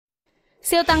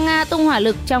Siêu tăng Nga tung hỏa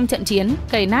lực trong trận chiến,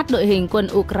 cày nát đội hình quân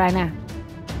Ukraine.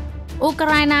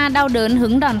 Ukraine đau đớn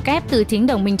hứng đòn kép từ chính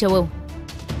đồng minh châu Âu.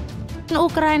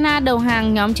 Ukraine đầu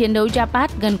hàng nhóm chiến đấu Japat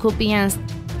gần Kupiansk.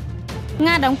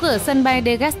 Nga đóng cửa sân bay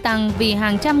Degestan vì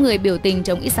hàng trăm người biểu tình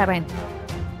chống Israel.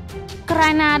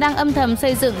 Ukraine đang âm thầm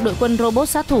xây dựng đội quân robot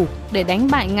sát thủ để đánh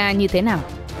bại Nga như thế nào?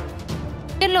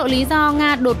 Tiết lộ lý do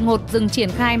Nga đột ngột dừng triển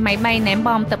khai máy bay ném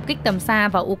bom tập kích tầm xa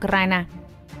vào Ukraine.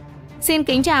 Xin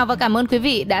kính chào và cảm ơn quý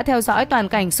vị đã theo dõi toàn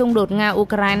cảnh xung đột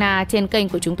Nga-Ukraine trên kênh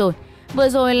của chúng tôi. Vừa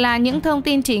rồi là những thông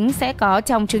tin chính sẽ có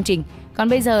trong chương trình, còn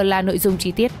bây giờ là nội dung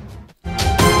chi tiết.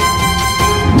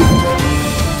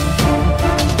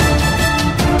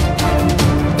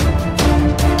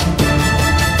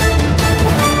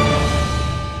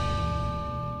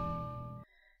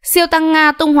 Siêu tăng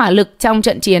Nga tung hỏa lực trong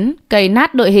trận chiến, cày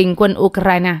nát đội hình quân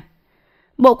Ukraine.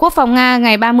 Bộ Quốc phòng Nga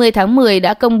ngày 30 tháng 10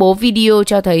 đã công bố video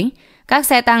cho thấy các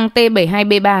xe tăng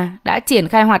T-72B3 đã triển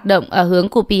khai hoạt động ở hướng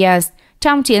Kupiansk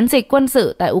trong chiến dịch quân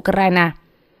sự tại Ukraine.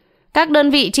 Các đơn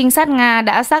vị trinh sát Nga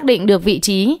đã xác định được vị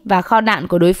trí và kho đạn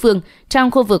của đối phương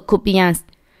trong khu vực Kupiansk.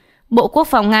 Bộ Quốc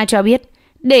phòng Nga cho biết,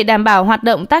 để đảm bảo hoạt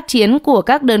động tác chiến của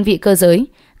các đơn vị cơ giới,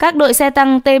 các đội xe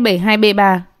tăng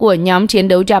T-72B3 của nhóm chiến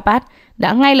đấu Japat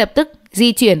đã ngay lập tức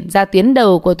di chuyển ra tuyến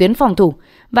đầu của tuyến phòng thủ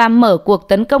và mở cuộc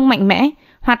tấn công mạnh mẽ,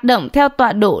 hoạt động theo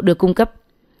tọa độ được cung cấp.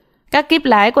 Các kíp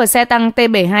lái của xe tăng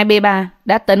T-72B3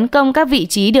 đã tấn công các vị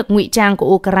trí được ngụy trang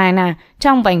của Ukraine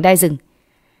trong vành đai rừng.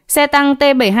 Xe tăng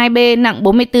T-72B nặng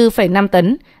 44,5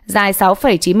 tấn, dài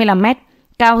 6,95 m,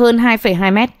 cao hơn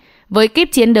 2,2 m, với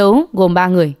kíp chiến đấu gồm 3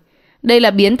 người. Đây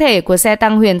là biến thể của xe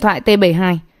tăng huyền thoại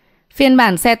T-72, phiên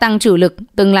bản xe tăng chủ lực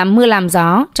từng làm mưa làm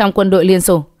gió trong quân đội Liên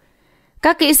Xô.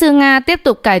 Các kỹ sư Nga tiếp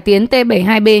tục cải tiến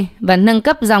T-72B và nâng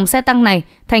cấp dòng xe tăng này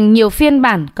thành nhiều phiên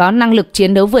bản có năng lực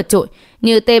chiến đấu vượt trội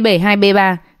như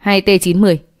T-72B3 hay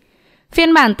T-90.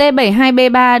 Phiên bản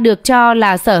T-72B3 được cho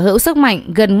là sở hữu sức mạnh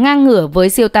gần ngang ngửa với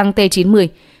siêu tăng T-90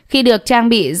 khi được trang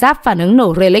bị giáp phản ứng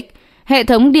nổ Relic, hệ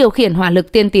thống điều khiển hỏa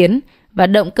lực tiên tiến và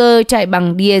động cơ chạy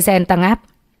bằng diesel tăng áp.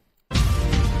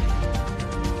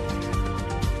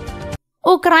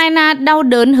 Ukraine đau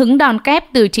đớn hứng đòn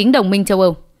kép từ chính đồng minh châu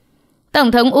Âu.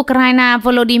 Tổng thống Ukraine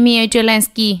Volodymyr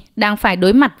Zelensky đang phải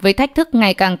đối mặt với thách thức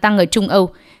ngày càng tăng ở Trung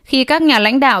Âu khi các nhà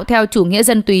lãnh đạo theo chủ nghĩa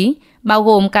dân túy, bao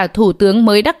gồm cả thủ tướng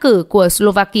mới đắc cử của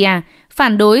Slovakia,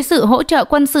 phản đối sự hỗ trợ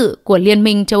quân sự của Liên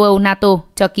minh châu Âu NATO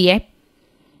cho Kiev.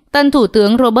 Tân thủ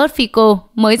tướng Robert Fico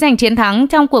mới giành chiến thắng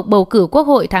trong cuộc bầu cử quốc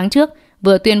hội tháng trước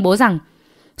vừa tuyên bố rằng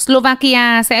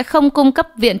Slovakia sẽ không cung cấp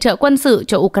viện trợ quân sự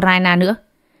cho Ukraine nữa.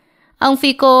 Ông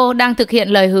Fico đang thực hiện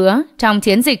lời hứa trong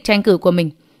chiến dịch tranh cử của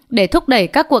mình để thúc đẩy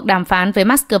các cuộc đàm phán với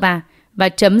Moscow và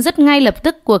chấm dứt ngay lập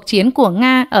tức cuộc chiến của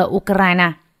Nga ở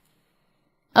Ukraine.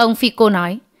 Ông Fico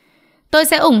nói, tôi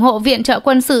sẽ ủng hộ viện trợ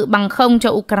quân sự bằng không cho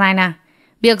Ukraine.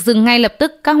 Việc dừng ngay lập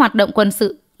tức các hoạt động quân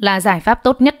sự là giải pháp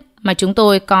tốt nhất mà chúng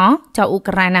tôi có cho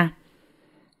Ukraine.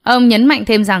 Ông nhấn mạnh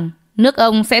thêm rằng nước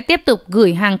ông sẽ tiếp tục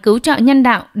gửi hàng cứu trợ nhân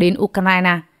đạo đến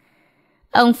Ukraine.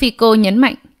 Ông Fico nhấn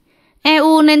mạnh,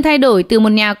 EU nên thay đổi từ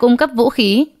một nhà cung cấp vũ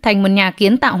khí thành một nhà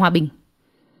kiến tạo hòa bình.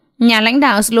 Nhà lãnh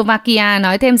đạo Slovakia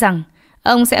nói thêm rằng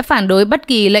ông sẽ phản đối bất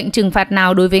kỳ lệnh trừng phạt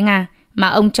nào đối với Nga mà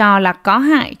ông cho là có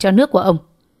hại cho nước của ông.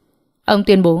 Ông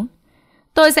tuyên bố,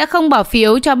 tôi sẽ không bỏ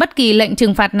phiếu cho bất kỳ lệnh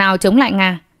trừng phạt nào chống lại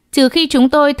Nga, trừ khi chúng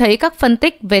tôi thấy các phân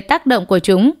tích về tác động của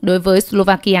chúng đối với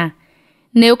Slovakia.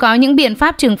 Nếu có những biện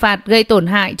pháp trừng phạt gây tổn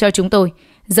hại cho chúng tôi,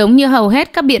 giống như hầu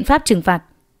hết các biện pháp trừng phạt,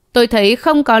 tôi thấy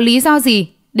không có lý do gì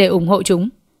để ủng hộ chúng.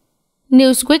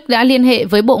 Newsweek đã liên hệ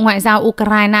với Bộ Ngoại giao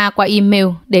Ukraine qua email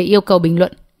để yêu cầu bình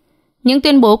luận. Những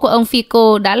tuyên bố của ông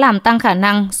Fico đã làm tăng khả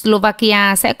năng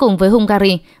Slovakia sẽ cùng với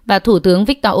Hungary và Thủ tướng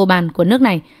Viktor Orbán của nước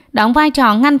này đóng vai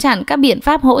trò ngăn chặn các biện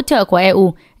pháp hỗ trợ của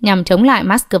EU nhằm chống lại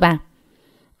Moscow.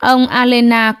 Ông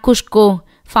Alena Kushko,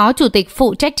 Phó Chủ tịch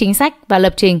phụ trách chính sách và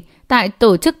lập trình tại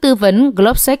tổ chức tư vấn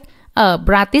Globsec ở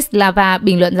Bratislava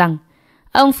bình luận rằng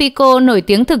ông Fico nổi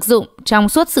tiếng thực dụng trong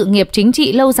suốt sự nghiệp chính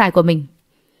trị lâu dài của mình.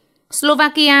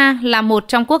 Slovakia là một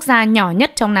trong quốc gia nhỏ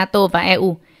nhất trong NATO và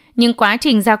EU, nhưng quá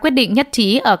trình ra quyết định nhất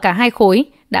trí ở cả hai khối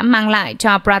đã mang lại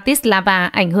cho Bratislava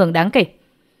ảnh hưởng đáng kể.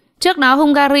 Trước đó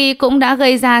Hungary cũng đã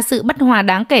gây ra sự bất hòa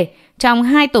đáng kể trong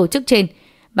hai tổ chức trên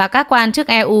và các quan chức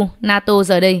EU, NATO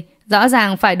giờ đây rõ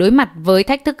ràng phải đối mặt với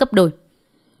thách thức gấp đôi.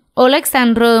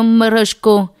 Oleksandr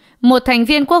Mereshko, một thành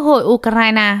viên Quốc hội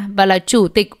Ukraine và là chủ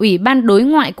tịch Ủy ban đối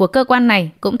ngoại của cơ quan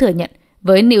này cũng thừa nhận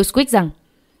với Newsweek rằng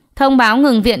thông báo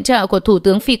ngừng viện trợ của Thủ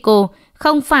tướng Fico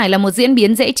không phải là một diễn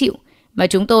biến dễ chịu và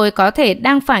chúng tôi có thể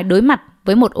đang phải đối mặt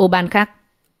với một Orbán khác.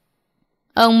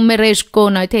 Ông Mereshko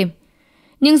nói thêm,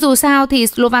 Nhưng dù sao thì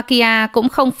Slovakia cũng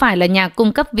không phải là nhà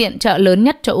cung cấp viện trợ lớn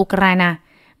nhất cho Ukraine.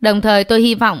 Đồng thời tôi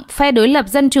hy vọng phe đối lập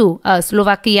dân chủ ở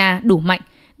Slovakia đủ mạnh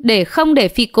để không để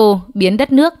Fico biến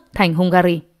đất nước thành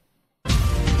Hungary.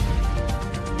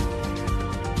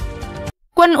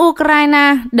 Quân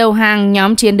Ukraine đầu hàng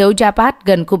nhóm chiến đấu Zapad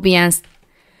gần Kupiansk.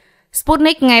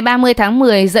 Sputnik ngày 30 tháng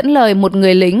 10 dẫn lời một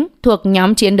người lính thuộc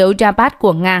nhóm chiến đấu Zapad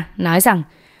của Nga nói rằng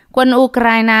quân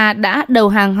Ukraine đã đầu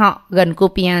hàng họ gần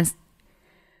Kupiansk.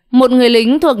 Một người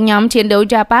lính thuộc nhóm chiến đấu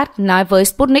Zapad nói với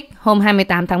Sputnik hôm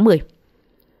 28 tháng 10.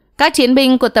 Các chiến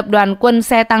binh của tập đoàn quân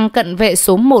xe tăng cận vệ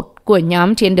số 1 của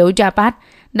nhóm chiến đấu Zapad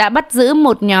đã bắt giữ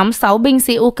một nhóm 6 binh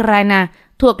sĩ Ukraine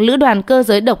thuộc Lữ đoàn cơ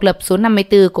giới độc lập số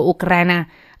 54 của Ukraine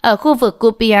ở khu vực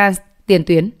Kupiansk, tiền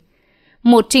tuyến.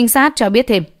 Một trinh sát cho biết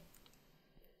thêm.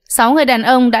 6 người đàn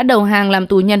ông đã đầu hàng làm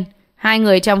tù nhân, 2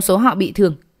 người trong số họ bị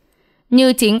thương.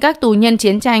 Như chính các tù nhân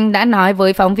chiến tranh đã nói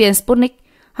với phóng viên Sputnik,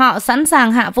 họ sẵn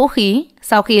sàng hạ vũ khí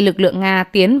sau khi lực lượng Nga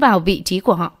tiến vào vị trí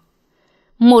của họ.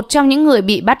 Một trong những người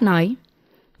bị bắt nói,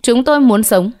 chúng tôi muốn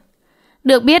sống.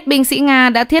 Được biết, binh sĩ Nga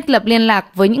đã thiết lập liên lạc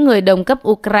với những người đồng cấp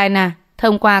Ukraine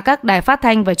thông qua các đài phát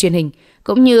thanh và truyền hình,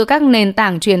 cũng như các nền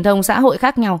tảng truyền thông xã hội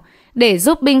khác nhau để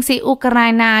giúp binh sĩ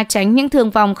Ukraine tránh những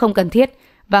thương vong không cần thiết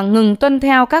và ngừng tuân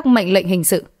theo các mệnh lệnh hình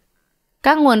sự.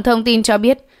 Các nguồn thông tin cho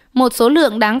biết, một số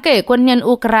lượng đáng kể quân nhân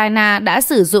Ukraine đã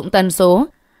sử dụng tần số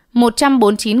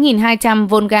 149.200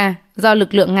 Volga do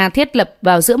lực lượng Nga thiết lập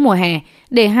vào giữa mùa hè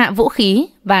để hạ vũ khí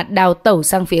và đào tẩu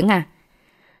sang phía Nga.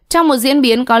 Trong một diễn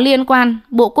biến có liên quan,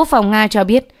 Bộ Quốc phòng Nga cho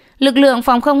biết lực lượng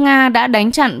phòng không Nga đã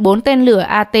đánh chặn 4 tên lửa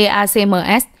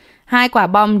ATACMS, 2 quả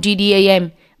bom GDAM,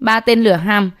 3 tên lửa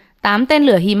HAM, 8 tên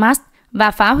lửa HIMARS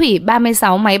và phá hủy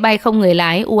 36 máy bay không người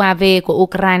lái UAV của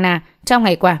Ukraine trong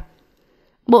ngày qua.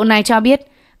 Bộ này cho biết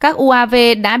các UAV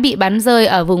đã bị bắn rơi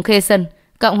ở vùng Kherson,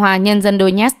 Cộng hòa Nhân dân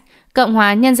Donetsk, Cộng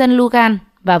hòa Nhân dân Lugan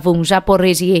và vùng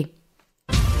Zaporizhzhia.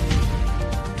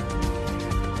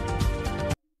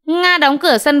 Nga đóng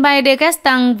cửa sân bay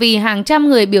Dagestan vì hàng trăm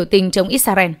người biểu tình chống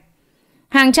Israel.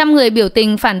 Hàng trăm người biểu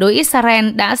tình phản đối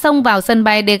Israel đã xông vào sân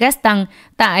bay Dagestan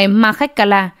tại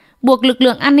Makhachkala, buộc lực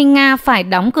lượng an ninh Nga phải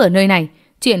đóng cửa nơi này,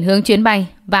 chuyển hướng chuyến bay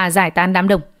và giải tán đám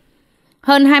đông.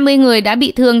 Hơn 20 người đã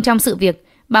bị thương trong sự việc,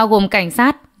 bao gồm cảnh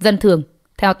sát, dân thường,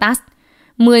 theo TASS.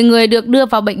 10 người được đưa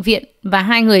vào bệnh viện và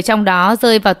 2 người trong đó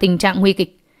rơi vào tình trạng nguy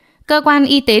kịch. Cơ quan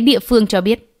y tế địa phương cho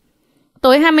biết.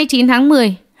 Tối 29 tháng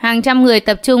 10, hàng trăm người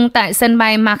tập trung tại sân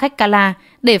bay Makhachkala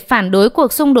để phản đối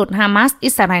cuộc xung đột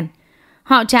Hamas-Israel.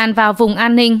 Họ tràn vào vùng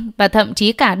an ninh và thậm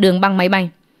chí cả đường băng máy bay.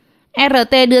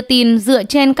 RT đưa tin dựa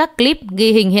trên các clip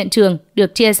ghi hình hiện trường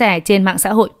được chia sẻ trên mạng xã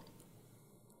hội.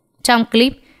 Trong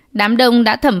clip, đám đông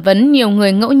đã thẩm vấn nhiều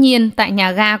người ngẫu nhiên tại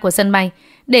nhà ga của sân bay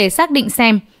để xác định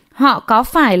xem họ có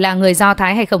phải là người Do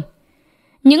Thái hay không.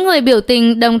 Những người biểu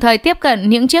tình đồng thời tiếp cận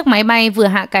những chiếc máy bay vừa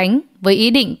hạ cánh với ý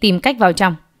định tìm cách vào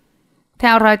trong.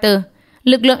 Theo Reuters,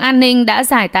 lực lượng an ninh đã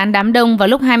giải tán đám đông vào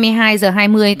lúc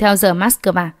 22:20 theo giờ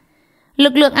Moscow.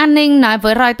 Lực lượng an ninh nói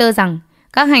với Reuters rằng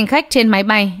các hành khách trên máy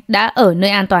bay đã ở nơi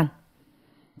an toàn.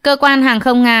 Cơ quan hàng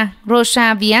không Nga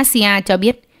rusia cho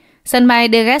biết sân bay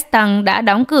Dagestan đã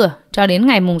đóng cửa cho đến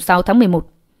ngày 6 tháng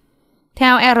 11.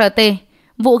 Theo RT,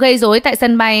 vụ gây rối tại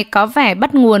sân bay có vẻ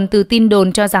bắt nguồn từ tin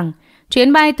đồn cho rằng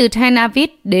chuyến bay từ Tel Aviv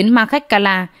đến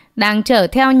Makhachkala đang chở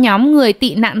theo nhóm người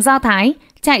tị nạn Do Thái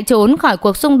chạy trốn khỏi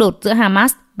cuộc xung đột giữa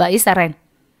Hamas và Israel.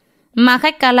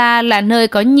 Makhachkala là nơi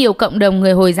có nhiều cộng đồng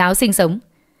người Hồi giáo sinh sống.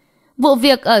 Vụ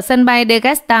việc ở sân bay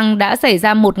Dagestan đã xảy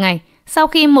ra một ngày sau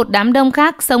khi một đám đông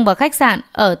khác xông vào khách sạn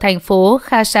ở thành phố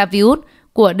Khashavyut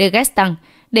của Dagestan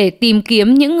để tìm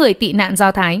kiếm những người tị nạn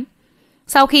Do Thái.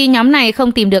 Sau khi nhóm này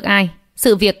không tìm được ai,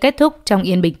 sự việc kết thúc trong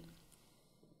yên bình.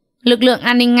 Lực lượng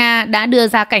an ninh Nga đã đưa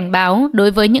ra cảnh báo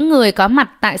đối với những người có mặt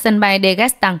tại sân bay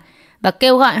Dagestan và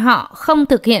kêu gọi họ không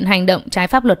thực hiện hành động trái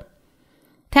pháp luật.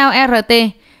 Theo RT,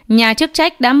 nhà chức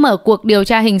trách đã mở cuộc điều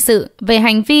tra hình sự về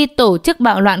hành vi tổ chức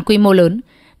bạo loạn quy mô lớn,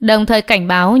 đồng thời cảnh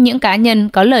báo những cá nhân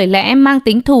có lời lẽ mang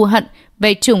tính thù hận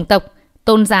về chủng tộc,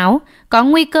 tôn giáo có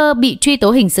nguy cơ bị truy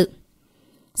tố hình sự.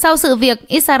 Sau sự việc,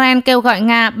 Israel kêu gọi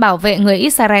Nga bảo vệ người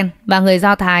Israel và người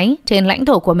Do Thái trên lãnh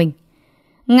thổ của mình.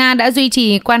 Nga đã duy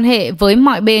trì quan hệ với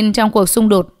mọi bên trong cuộc xung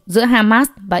đột giữa Hamas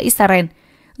và Israel.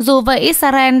 Dù vậy,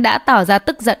 Israel đã tỏ ra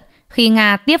tức giận khi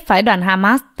Nga tiếp phái đoàn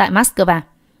Hamas tại Moscow.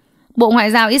 Bộ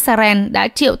Ngoại giao Israel đã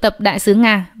triệu tập đại sứ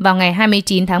Nga vào ngày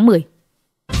 29 tháng 10.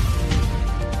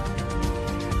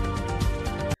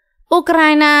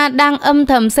 Ukraine đang âm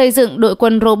thầm xây dựng đội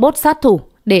quân robot sát thủ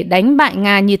để đánh bại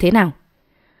Nga như thế nào?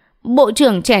 Bộ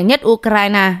trưởng trẻ nhất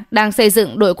Ukraine đang xây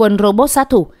dựng đội quân robot sát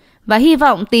thủ và hy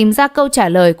vọng tìm ra câu trả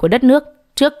lời của đất nước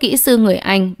trước kỹ sư người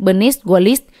Anh Bernice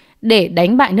Wallis để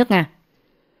đánh bại nước Nga.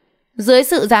 Dưới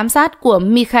sự giám sát của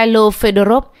Mikhail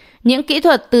Fedorov, những kỹ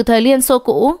thuật từ thời Liên Xô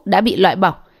cũ đã bị loại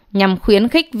bỏ nhằm khuyến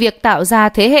khích việc tạo ra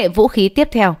thế hệ vũ khí tiếp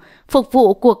theo, phục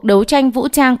vụ cuộc đấu tranh vũ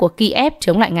trang của Kiev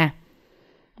chống lại Nga.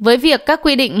 Với việc các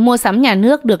quy định mua sắm nhà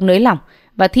nước được nới lỏng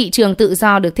và thị trường tự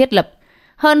do được thiết lập,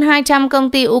 hơn 200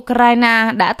 công ty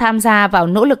Ukraine đã tham gia vào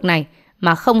nỗ lực này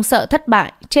mà không sợ thất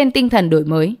bại trên tinh thần đổi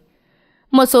mới.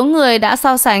 Một số người đã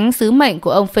so sánh sứ mệnh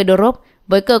của ông Fedorov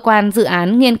với cơ quan dự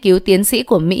án nghiên cứu tiến sĩ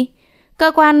của Mỹ,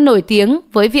 cơ quan nổi tiếng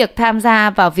với việc tham gia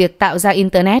vào việc tạo ra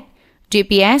Internet,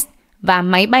 GPS và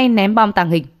máy bay ném bom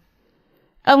tàng hình.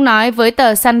 Ông nói với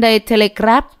tờ Sunday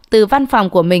Telegraph từ văn phòng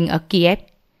của mình ở Kiev: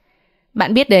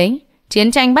 "Bạn biết đấy,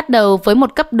 chiến tranh bắt đầu với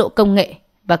một cấp độ công nghệ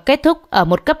và kết thúc ở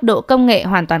một cấp độ công nghệ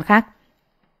hoàn toàn khác."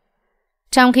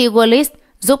 Trong khi Wallace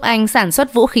giúp anh sản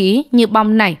xuất vũ khí như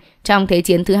bom nảy trong Thế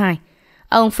chiến thứ hai,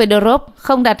 ông Fedorov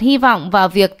không đặt hy vọng vào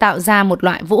việc tạo ra một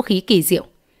loại vũ khí kỳ diệu.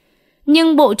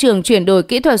 Nhưng Bộ trưởng chuyển đổi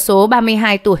kỹ thuật số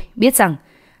 32 tuổi biết rằng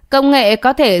công nghệ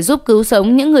có thể giúp cứu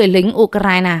sống những người lính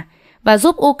Ukraine và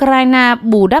giúp Ukraine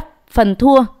bù đắp phần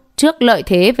thua trước lợi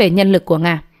thế về nhân lực của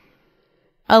Nga.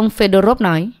 Ông Fedorov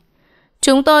nói: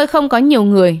 "Chúng tôi không có nhiều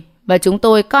người và chúng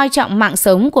tôi coi trọng mạng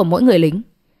sống của mỗi người lính."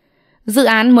 Dự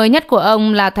án mới nhất của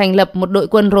ông là thành lập một đội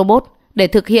quân robot để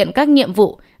thực hiện các nhiệm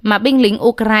vụ mà binh lính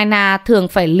Ukraine thường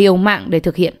phải liều mạng để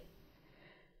thực hiện.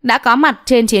 Đã có mặt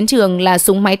trên chiến trường là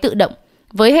súng máy tự động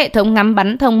với hệ thống ngắm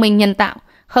bắn thông minh nhân tạo,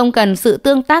 không cần sự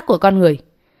tương tác của con người.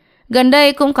 Gần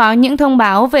đây cũng có những thông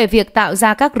báo về việc tạo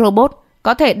ra các robot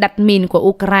có thể đặt mìn của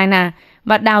Ukraine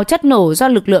và đào chất nổ do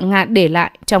lực lượng Nga để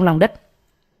lại trong lòng đất.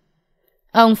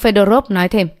 Ông Fedorov nói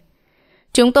thêm: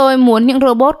 "Chúng tôi muốn những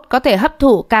robot có thể hấp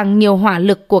thụ càng nhiều hỏa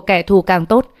lực của kẻ thù càng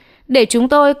tốt, để chúng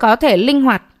tôi có thể linh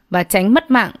hoạt và tránh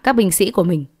mất mạng các binh sĩ của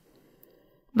mình."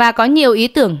 Và có nhiều ý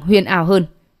tưởng huyền ảo hơn,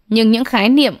 nhưng những khái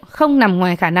niệm không nằm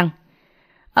ngoài khả năng.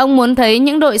 Ông muốn thấy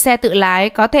những đội xe tự lái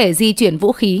có thể di chuyển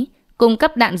vũ khí, cung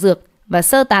cấp đạn dược và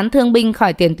sơ tán thương binh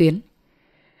khỏi tiền tuyến.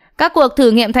 Các cuộc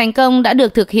thử nghiệm thành công đã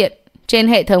được thực hiện trên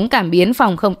hệ thống cảm biến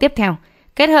phòng không tiếp theo,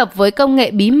 kết hợp với công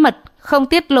nghệ bí mật không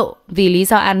tiết lộ vì lý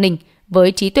do an ninh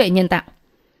với trí tuệ nhân tạo.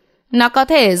 Nó có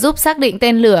thể giúp xác định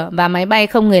tên lửa và máy bay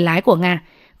không người lái của Nga,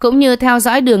 cũng như theo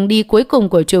dõi đường đi cuối cùng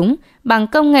của chúng bằng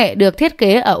công nghệ được thiết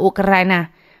kế ở Ukraine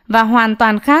và hoàn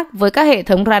toàn khác với các hệ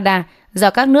thống radar do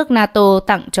các nước NATO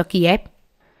tặng cho Kiev.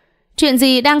 Chuyện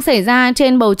gì đang xảy ra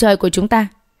trên bầu trời của chúng ta?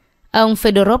 Ông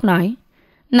Fedorov nói: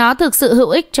 "Nó thực sự hữu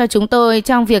ích cho chúng tôi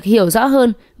trong việc hiểu rõ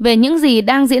hơn về những gì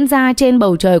đang diễn ra trên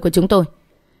bầu trời của chúng tôi."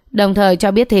 Đồng thời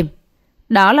cho biết thêm,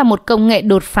 đó là một công nghệ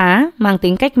đột phá mang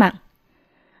tính cách mạng.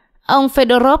 Ông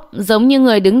Fedorov giống như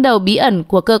người đứng đầu bí ẩn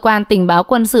của cơ quan tình báo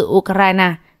quân sự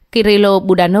Ukraine, Kirilo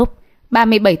Budanov,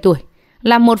 37 tuổi,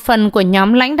 là một phần của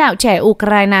nhóm lãnh đạo trẻ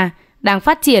Ukraine đang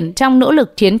phát triển trong nỗ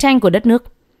lực chiến tranh của đất nước.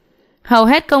 Hầu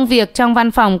hết công việc trong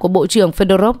văn phòng của Bộ trưởng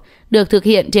Fedorov được thực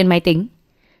hiện trên máy tính.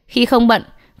 Khi không bận,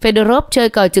 Fedorov chơi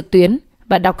cờ trực tuyến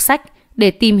và đọc sách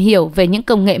để tìm hiểu về những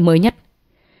công nghệ mới nhất.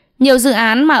 Nhiều dự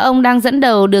án mà ông đang dẫn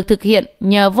đầu được thực hiện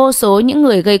nhờ vô số những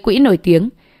người gây quỹ nổi tiếng,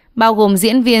 bao gồm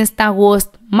diễn viên Star Wars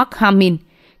Mark Hamill,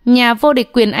 nhà vô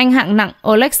địch quyền Anh hạng nặng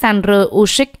Alexander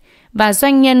Usyk và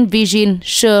doanh nhân Virgin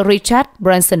Sir Richard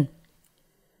Branson.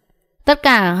 Tất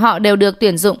cả họ đều được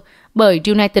tuyển dụng bởi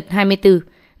United 24,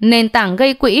 nền tảng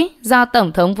gây quỹ do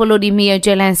Tổng thống Volodymyr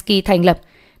Zelensky thành lập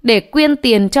để quyên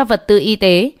tiền cho vật tư y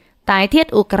tế, tái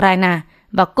thiết Ukraine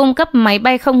và cung cấp máy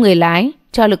bay không người lái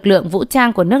cho lực lượng vũ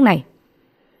trang của nước này.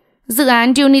 Dự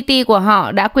án Unity của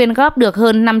họ đã quyên góp được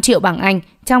hơn 5 triệu bảng Anh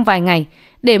trong vài ngày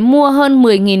để mua hơn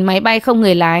 10.000 máy bay không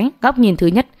người lái góc nhìn thứ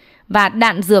nhất và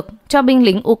đạn dược cho binh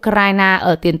lính Ukraine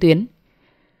ở tiền tuyến.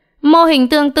 Mô hình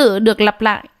tương tự được lặp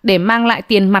lại để mang lại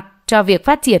tiền mặt cho việc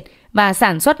phát triển và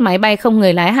sản xuất máy bay không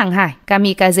người lái hàng hải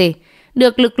kamikaze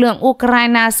được lực lượng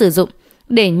Ukraine sử dụng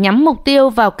để nhắm mục tiêu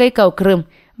vào cây cầu Crimea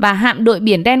và hạm đội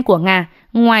Biển Đen của Nga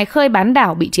ngoài khơi bán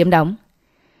đảo bị chiếm đóng.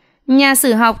 Nhà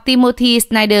sử học Timothy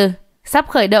Snyder sắp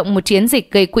khởi động một chiến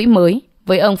dịch gây quỹ mới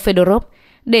với ông Fedorov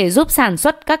để giúp sản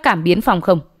xuất các cảm biến phòng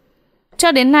không.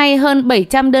 Cho đến nay, hơn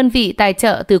 700 đơn vị tài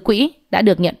trợ từ quỹ đã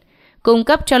được nhận, cung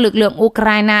cấp cho lực lượng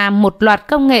Ukraine một loạt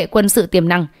công nghệ quân sự tiềm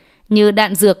năng như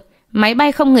đạn dược, máy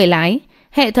bay không người lái,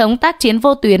 hệ thống tác chiến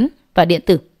vô tuyến và điện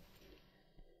tử.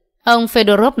 Ông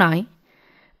Fedorov nói: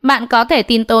 "Bạn có thể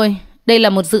tin tôi, đây là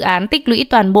một dự án tích lũy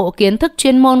toàn bộ kiến thức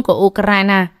chuyên môn của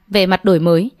Ukraine về mặt đổi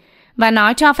mới, và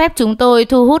nó cho phép chúng tôi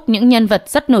thu hút những nhân vật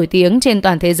rất nổi tiếng trên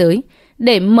toàn thế giới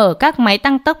để mở các máy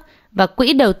tăng tốc và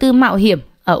quỹ đầu tư mạo hiểm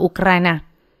ở Ukraine."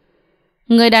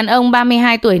 Người đàn ông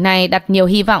 32 tuổi này đặt nhiều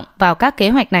hy vọng vào các kế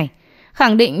hoạch này,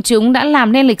 khẳng định chúng đã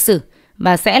làm nên lịch sử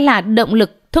và sẽ là động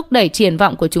lực thúc đẩy triển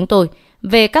vọng của chúng tôi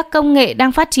về các công nghệ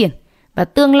đang phát triển và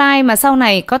tương lai mà sau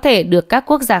này có thể được các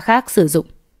quốc gia khác sử dụng.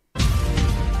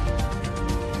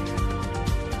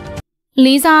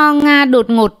 Lý do Nga đột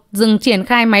ngột dừng triển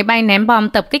khai máy bay ném bom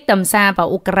tập kích tầm xa vào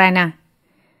Ukraine.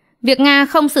 Việc Nga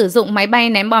không sử dụng máy bay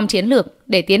ném bom chiến lược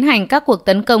để tiến hành các cuộc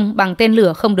tấn công bằng tên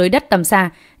lửa không đối đất tầm xa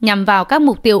nhằm vào các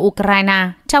mục tiêu Ukraine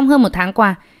trong hơn 1 tháng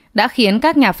qua đã khiến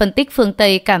các nhà phân tích phương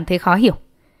Tây cảm thấy khó hiểu.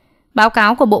 Báo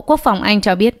cáo của Bộ Quốc phòng Anh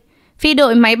cho biết, phi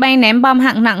đội máy bay ném bom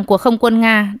hạng nặng của không quân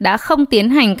Nga đã không tiến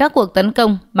hành các cuộc tấn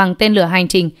công bằng tên lửa hành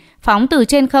trình phóng từ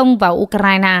trên không vào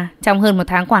Ukraine trong hơn 1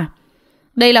 tháng qua.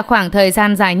 Đây là khoảng thời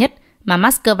gian dài nhất mà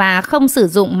Moscow không sử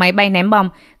dụng máy bay ném bom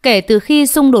kể từ khi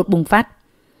xung đột bùng phát.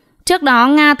 Trước đó,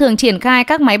 Nga thường triển khai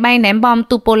các máy bay ném bom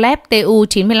Tupolev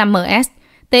Tu-95MS,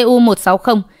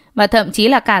 Tu-160 và thậm chí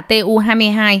là cả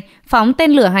Tu-22 phóng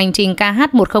tên lửa hành trình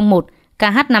KH-101,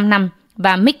 KH-55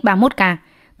 và MiG-31K,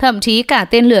 thậm chí cả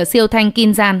tên lửa siêu thanh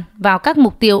Kinzhan vào các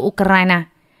mục tiêu Ukraine.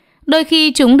 Đôi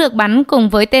khi chúng được bắn cùng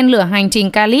với tên lửa hành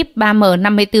trình Kalib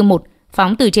 3M54-1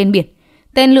 phóng từ trên biển,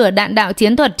 tên lửa đạn đạo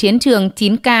chiến thuật chiến trường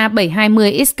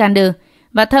 9K720 Iskander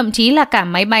và thậm chí là cả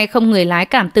máy bay không người lái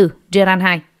cảm tử Geran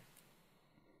 2.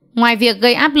 Ngoài việc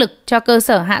gây áp lực cho cơ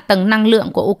sở hạ tầng năng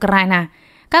lượng của Ukraine,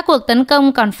 các cuộc tấn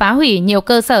công còn phá hủy nhiều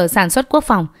cơ sở sản xuất quốc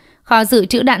phòng, kho dự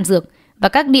trữ đạn dược và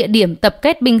các địa điểm tập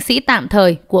kết binh sĩ tạm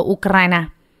thời của Ukraine.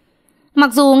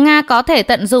 Mặc dù Nga có thể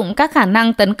tận dụng các khả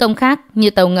năng tấn công khác như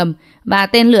tàu ngầm và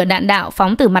tên lửa đạn đạo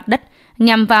phóng từ mặt đất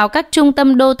nhằm vào các trung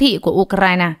tâm đô thị của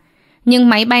Ukraine, nhưng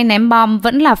máy bay ném bom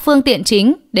vẫn là phương tiện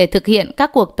chính để thực hiện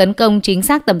các cuộc tấn công chính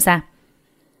xác tầm xa.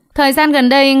 Thời gian gần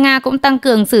đây, Nga cũng tăng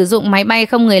cường sử dụng máy bay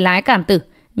không người lái cảm tử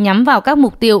nhắm vào các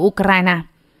mục tiêu Ukraine.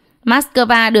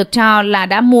 Moscow được cho là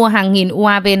đã mua hàng nghìn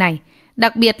UAV này,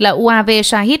 đặc biệt là UAV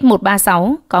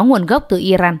Shahid-136 có nguồn gốc từ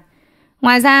Iran.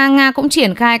 Ngoài ra, Nga cũng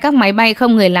triển khai các máy bay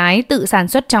không người lái tự sản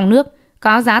xuất trong nước,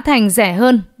 có giá thành rẻ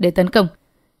hơn để tấn công.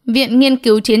 Viện Nghiên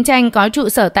cứu Chiến tranh có trụ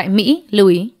sở tại Mỹ lưu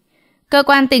ý. Cơ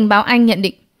quan tình báo Anh nhận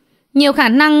định, nhiều khả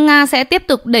năng Nga sẽ tiếp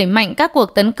tục đẩy mạnh các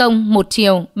cuộc tấn công một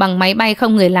chiều bằng máy bay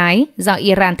không người lái do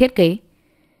Iran thiết kế.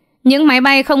 Những máy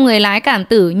bay không người lái cảm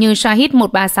tử như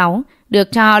Shahid-136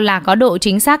 được cho là có độ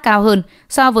chính xác cao hơn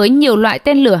so với nhiều loại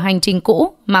tên lửa hành trình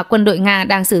cũ mà quân đội Nga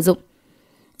đang sử dụng.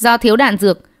 Do thiếu đạn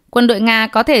dược, quân đội Nga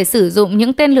có thể sử dụng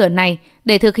những tên lửa này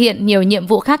để thực hiện nhiều nhiệm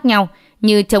vụ khác nhau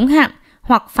như chống hạm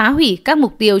hoặc phá hủy các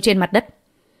mục tiêu trên mặt đất.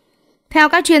 Theo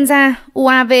các chuyên gia,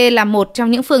 UAV là một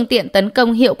trong những phương tiện tấn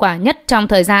công hiệu quả nhất trong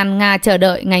thời gian Nga chờ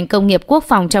đợi ngành công nghiệp quốc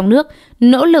phòng trong nước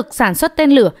nỗ lực sản xuất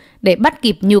tên lửa để bắt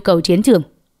kịp nhu cầu chiến trường.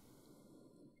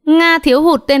 Nga thiếu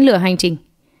hụt tên lửa hành trình.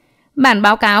 Bản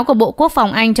báo cáo của Bộ Quốc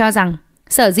phòng Anh cho rằng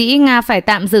sở dĩ Nga phải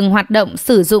tạm dừng hoạt động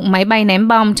sử dụng máy bay ném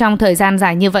bom trong thời gian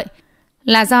dài như vậy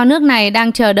là do nước này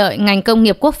đang chờ đợi ngành công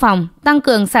nghiệp quốc phòng tăng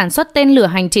cường sản xuất tên lửa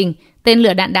hành trình, tên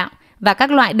lửa đạn đạo và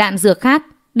các loại đạn dược khác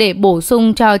để bổ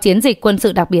sung cho chiến dịch quân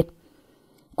sự đặc biệt.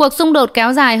 Cuộc xung đột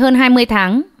kéo dài hơn 20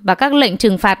 tháng và các lệnh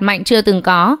trừng phạt mạnh chưa từng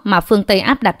có mà phương Tây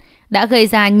áp đặt đã gây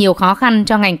ra nhiều khó khăn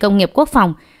cho ngành công nghiệp quốc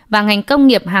phòng và ngành công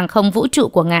nghiệp hàng không vũ trụ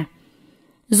của Nga.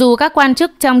 Dù các quan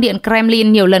chức trong Điện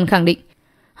Kremlin nhiều lần khẳng định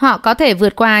họ có thể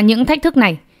vượt qua những thách thức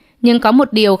này, nhưng có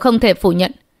một điều không thể phủ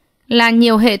nhận là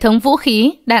nhiều hệ thống vũ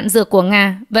khí, đạn dược của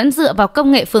Nga vẫn dựa vào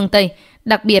công nghệ phương Tây,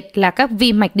 đặc biệt là các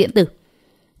vi mạch điện tử.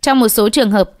 Trong một số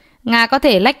trường hợp, Nga có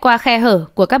thể lách qua khe hở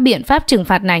của các biện pháp trừng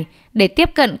phạt này để tiếp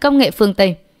cận công nghệ phương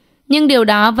Tây, nhưng điều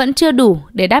đó vẫn chưa đủ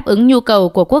để đáp ứng nhu cầu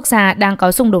của quốc gia đang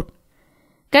có xung đột.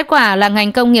 Kết quả là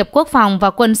ngành công nghiệp quốc phòng và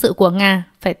quân sự của Nga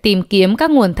phải tìm kiếm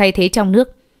các nguồn thay thế trong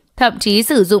nước, thậm chí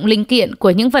sử dụng linh kiện của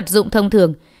những vật dụng thông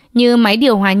thường như máy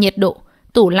điều hòa nhiệt độ,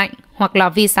 tủ lạnh hoặc lò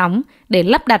vi sóng để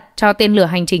lắp đặt cho tên lửa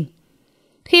hành trình.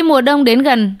 Khi mùa đông đến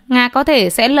gần, Nga có thể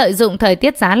sẽ lợi dụng thời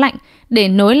tiết giá lạnh để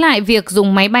nối lại việc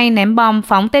dùng máy bay ném bom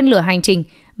phóng tên lửa hành trình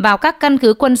vào các căn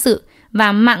cứ quân sự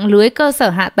và mạng lưới cơ sở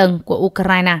hạ tầng của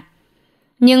Ukraine.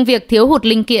 Nhưng việc thiếu hụt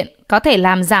linh kiện có thể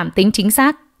làm giảm tính chính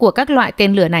xác của các loại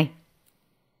tên lửa này.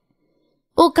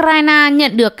 Ukraine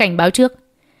nhận được cảnh báo trước.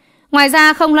 Ngoài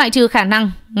ra, không loại trừ khả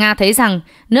năng Nga thấy rằng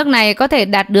nước này có thể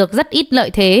đạt được rất ít lợi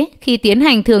thế khi tiến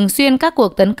hành thường xuyên các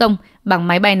cuộc tấn công bằng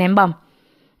máy bay ném bom.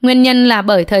 Nguyên nhân là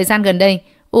bởi thời gian gần đây,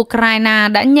 Ukraine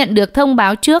đã nhận được thông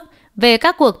báo trước về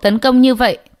các cuộc tấn công như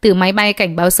vậy từ máy bay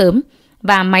cảnh báo sớm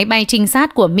và máy bay trinh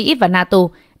sát của Mỹ và NATO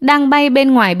đang bay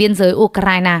bên ngoài biên giới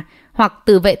Ukraine hoặc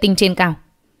từ vệ tinh trên cao.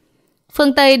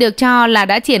 Phương Tây được cho là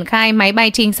đã triển khai máy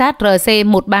bay trinh sát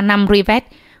RC-135 Rivet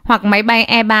hoặc máy bay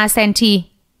E-3 Sentry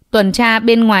tuần tra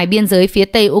bên ngoài biên giới phía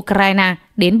tây Ukraine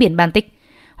đến biển Baltic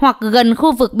hoặc gần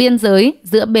khu vực biên giới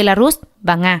giữa Belarus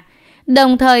và Nga,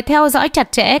 đồng thời theo dõi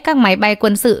chặt chẽ các máy bay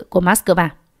quân sự của Moscow.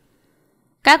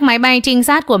 Các máy bay trinh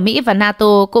sát của Mỹ và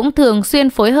NATO cũng thường xuyên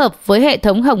phối hợp với hệ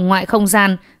thống hồng ngoại không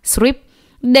gian SRIP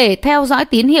để theo dõi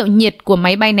tín hiệu nhiệt của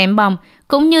máy bay ném bom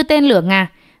cũng như tên lửa Nga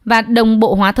và đồng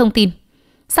bộ hóa thông tin.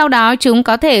 Sau đó chúng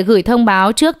có thể gửi thông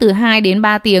báo trước từ 2 đến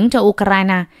 3 tiếng cho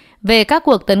Ukraine về các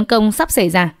cuộc tấn công sắp xảy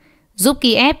ra, giúp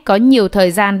Kiev có nhiều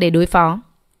thời gian để đối phó.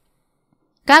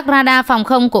 Các radar phòng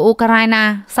không của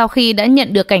Ukraine sau khi đã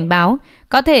nhận được cảnh báo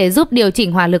có thể giúp điều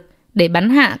chỉnh hỏa lực để bắn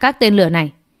hạ các tên lửa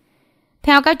này.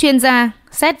 Theo các chuyên gia,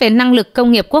 xét về năng lực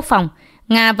công nghiệp quốc phòng,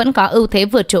 Nga vẫn có ưu thế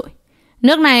vượt trội.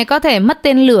 Nước này có thể mất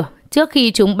tên lửa trước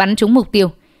khi chúng bắn trúng mục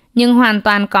tiêu, nhưng hoàn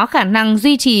toàn có khả năng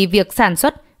duy trì việc sản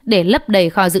xuất để lấp đầy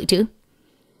kho dự trữ.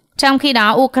 Trong khi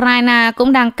đó, Ukraine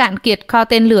cũng đang cạn kiệt kho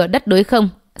tên lửa đất đối không,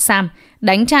 SAM,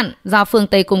 đánh chặn do phương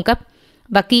Tây cung cấp,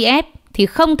 và Kiev thì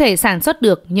không thể sản xuất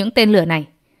được những tên lửa này.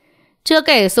 Chưa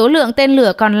kể số lượng tên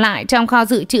lửa còn lại trong kho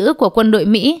dự trữ của quân đội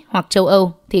Mỹ hoặc châu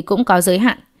Âu thì cũng có giới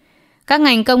hạn. Các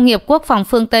ngành công nghiệp quốc phòng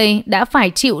phương Tây đã phải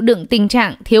chịu đựng tình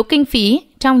trạng thiếu kinh phí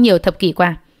trong nhiều thập kỷ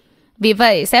qua. Vì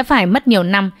vậy sẽ phải mất nhiều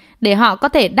năm để họ có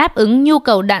thể đáp ứng nhu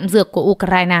cầu đạn dược của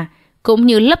Ukraine cũng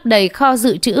như lấp đầy kho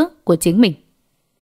dự trữ của chính mình.